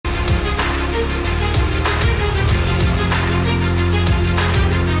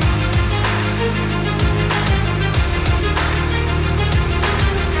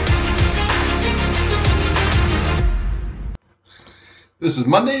This is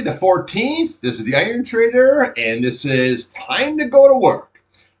Monday the 14th. This is the Iron Trader, and this is time to go to work.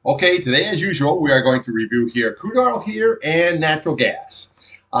 Okay, today, as usual, we are going to review here crude oil here and natural gas.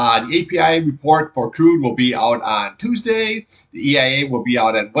 The API report for crude will be out on Tuesday. The EIA will be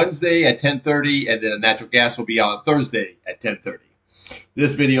out on Wednesday at 10:30, and then the natural gas will be out on Thursday at 10:30.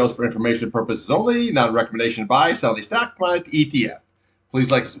 This video is for information purposes only, not a recommendation to buy, sell any stock, commodity, ETF. Please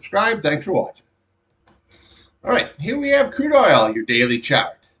like and subscribe. Thanks for watching. All right, here we have crude oil, your daily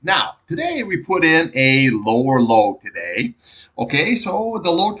chart. Now, today we put in a lower low today. Okay, so the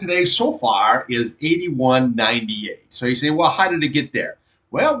low today so far is 81.98. So you say, well, how did it get there?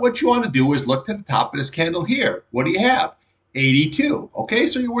 Well, what you want to do is look to the top of this candle here. What do you have? 82. Okay,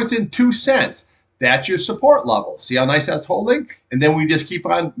 so you're within 2 cents. That's your support level. See how nice that's holding? And then we just keep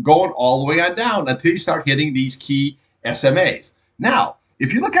on going all the way on down until you start hitting these key SMAs. Now,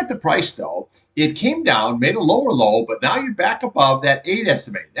 if you look at the price, though, it came down, made a lower low, but now you're back above that 8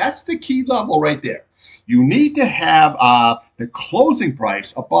 SMA. That's the key level right there. You need to have the closing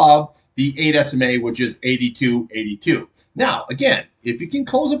price above the 8 SMA, which is 82.82. Now, again, if you can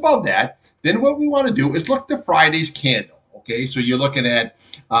close above that, then what we want to do is look to Friday's candle. Okay, so you're looking at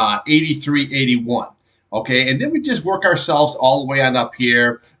 83.81. Okay, and then we just work ourselves all the way on up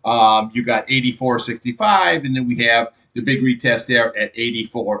here. You got 84.65, and then we have the big retest there at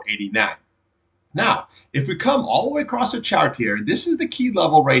 84.89. Now, if we come all the way across the chart here, this is the key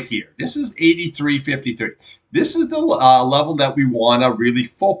level right here. This is 83.53. This is the level that we want to really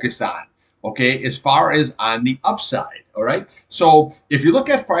focus on, okay, as far as on the upside, all right? So if you look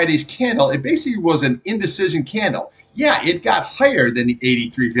at Friday's candle, it basically was an indecision candle. Yeah, it got higher than the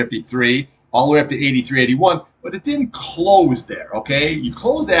 83.53, all the way up to 83.81, but it didn't close there, okay? You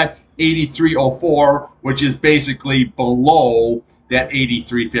closed at 83.04, which is basically below that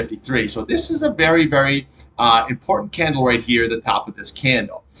 83.53. So this is a very, very important candle right here at the top of this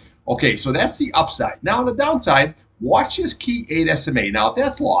candle. Okay, so that's the upside. Now on the downside, watch this key 8 SMA. Now if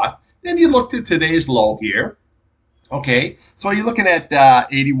that's lost, then you look to today's low here. Okay, so you're looking at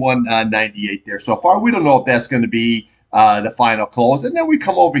 81.98 there. So far, we don't know if that's going to be the final close. And then we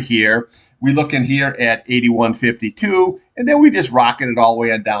come over here. We look in here at 81.52, and then we just rocking it all the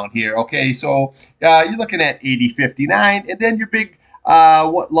way on down here. Okay, so you're looking at 80.59, and then your big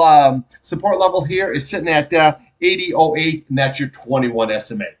support level here is sitting at 80.08, and that's your 21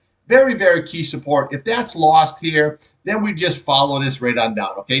 SMA. Very, very key support. If that's lost here, then we just follow this right on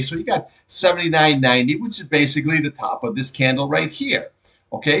down. Okay, so you got 79.90, which is basically the top of this candle right here.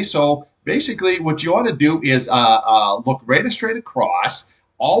 Okay, so basically what you want to do is look right straight across.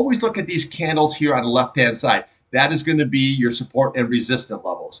 Always look at these candles here on the left-hand side. That is going to be your support and resistance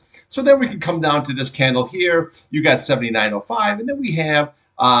levels. So then we can come down to this candle here. You got 79.05, and then we have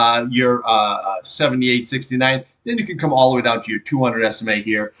your 78.69. Then you can come all the way down to your 200 SMA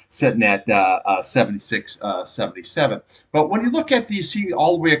here, sitting at 76.77. But when you look at these, see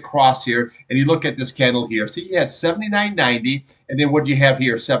all the way across here, and you look at this candle here, see you had 79.90, and then what do you have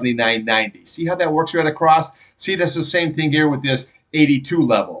here? 79.90. See how that works right across? See, that's the same thing here with this 82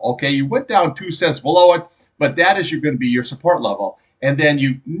 level. Okay, you went down 2 cents below it, but that is going to be your support level. And then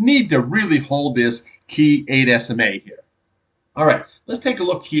you need to really hold this key 8 SMA here. All right, let's take a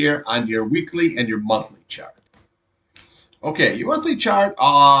look here on your weekly and your monthly chart. Okay, your monthly chart,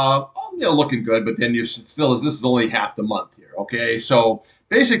 looking good, but then you're still, this is only half the month here. Okay, so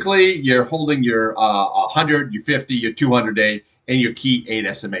basically you're holding your 100, your 50, your 200 day, and your key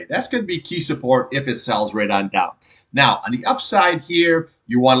 8 SMA. That's going to be key support if it sells right on down. Now, on the upside here,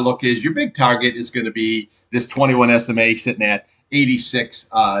 you want to look is your big target is going to be this 21 SMA sitting at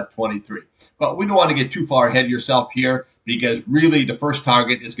 86.23. But we don't want to get too far ahead of yourself here because really the first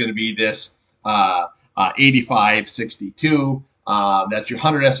target is going to be this 85.62. That's your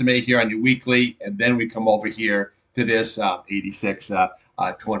 100 SMA here on your weekly, and then we come over here to this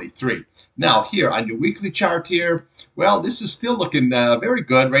 86.23. Now here on your weekly chart here, well, this is still looking very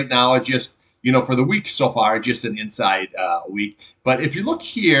good right now. It just, for the week so far, just an inside week. But if you look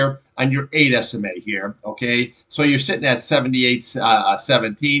here on your 8 SMA here, okay, so you're sitting at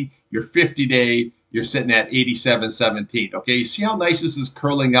 78.17. Your 50-day, you're sitting at 87.17. Okay, you see how nice this is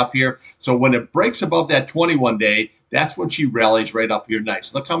curling up here? So when it breaks above that 21-day, that's when she rallies right up here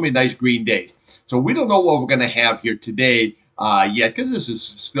nice. Look how many nice green days. So we don't know what we're going to have here today yet because this is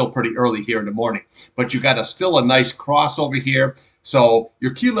still pretty early here in the morning. But you got still a nice crossover here. So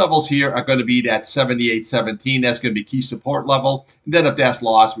your key levels here are going to be that 78.17. That's going to be key support level. And then if that's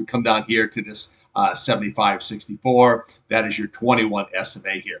lost, we come down here to this 75.64. That is your 21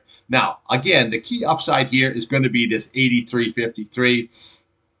 SMA here. Now, again, the key upside here is going to be this 83.53.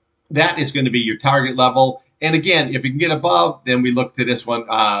 That is going to be your target level. And again, if we can get above, then we look to this one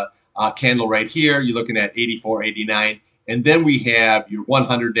candle right here. You're looking at 84.89. And then we have your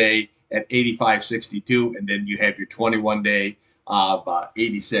 100-day at 85.62. And then you have your 21-day of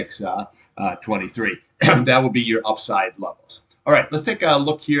 86.23. That would be your upside levels. All right, let's take a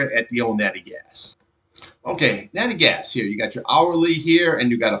look here at the old natty gas. Okay, natty gas here. You got your hourly here,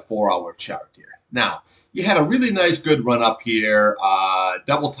 and you got a 4-hour chart here. Now, you had a really nice good run up here,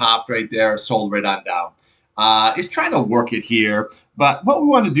 double topped right there, sold right on down. It's trying to work it here, but what we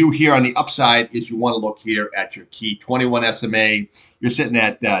want to do here on the upside is you want to look here at your key 21 SMA. You're sitting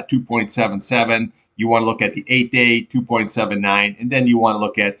at 2.77. You want to look at the 8-day 2.79, and then you want to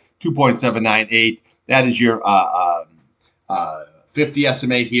look at 2.798. That is your 50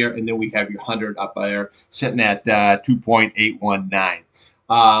 SMA here, and then we have your 100 up there sitting at 2.819.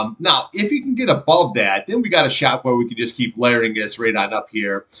 Now, if you can get above that, then we got a shot where we can just keep layering this right on up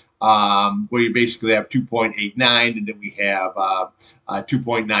here, where you basically have 2.89, and then we have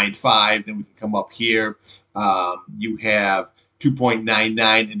 2.95. Then we can come up here. You have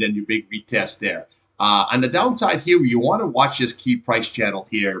 2.99, and then your big retest there. On the downside here, you want to watch this key price channel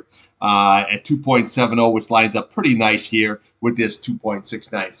here at 2.70, which lines up pretty nice here with this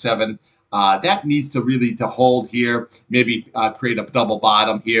 2.697. That needs to really hold here, maybe create a double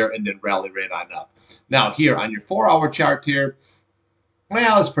bottom here, and then rally right on up. Now here on your 4-hour chart here,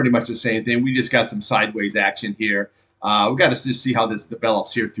 well, it's pretty much the same thing. We just got some sideways action here. We got to just see how this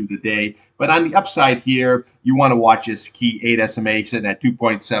develops here through the day. But on the upside here, you want to watch this key 8 SMA sitting at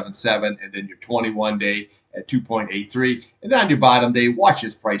 2.77, and then your 21-day at 2.83. And then on your bottom day, watch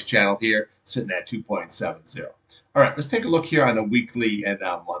this price channel here sitting at 2.70. All right, let's take a look here on a weekly and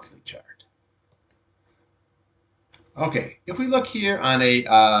monthly chart. Okay, if we look here on a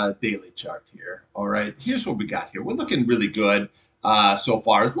daily chart here, all right, here's what we got here. We're looking really good so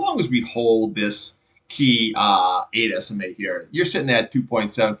far, as long as we hold this key 8 SMA here. You're sitting at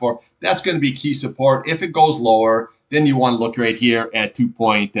 2.74. That's going to be key support. If it goes lower, then you want to look right here at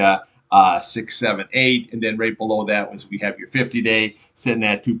 2.678, and then right below that was we have your 50-day sitting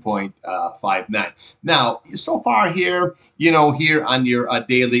at 2.59. Now, so far here, you know, here on your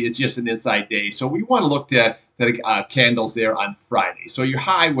daily, it's just an inside day. So we want to look at the candles there on Friday. So your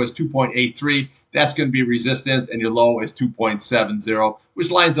high was 2.83. That's going to be resistance, and your low is 2.70, which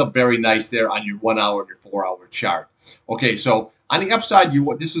lines up very nice there on your 1-hour and your 4-hour chart. Okay, so on the upside,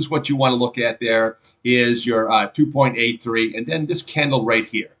 this is what you want to look at there is your 2.83, and then this candle right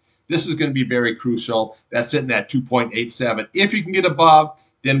here. This is going to be very crucial. That's sitting at 2.87. If you can get above,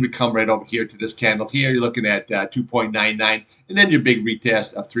 then we come right over here to this candle here. You're looking at 2.99, and then your big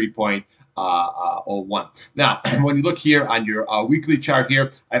retest of 3.01. Now, when you look here on your weekly chart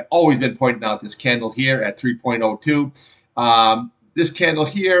here, I've always been pointing out this candle here at 3.02. This candle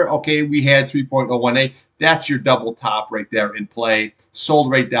here, okay, we had 3.018. That's your double top right there in play.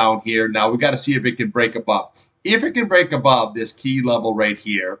 Sold right down here. Now, we got to see if it can break above. If it can break above this key level right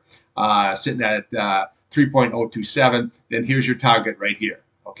here, sitting at 3.027, then here's your target right here.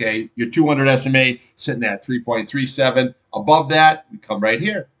 Okay, your 200 SMA sitting at 3.37. Above that, we come right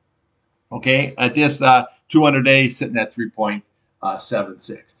here. Okay, at this 200-day sitting at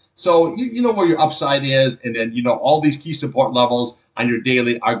 3.76. So you know where your upside is, and then you know all these key support levels on your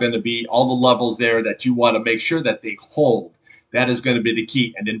daily are going to be all the levels there that you want to make sure that they hold. That is going to be the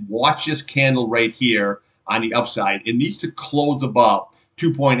key. And then watch this candle right here on the upside. It needs to close above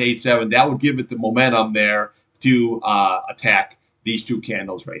 2.87. That would give it the momentum there to attack these two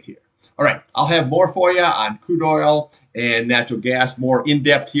candles right here. All right, I'll have more for you on crude oil and natural gas, more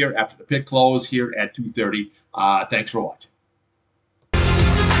in-depth here after the pit close here at 2:30. Thanks for watching.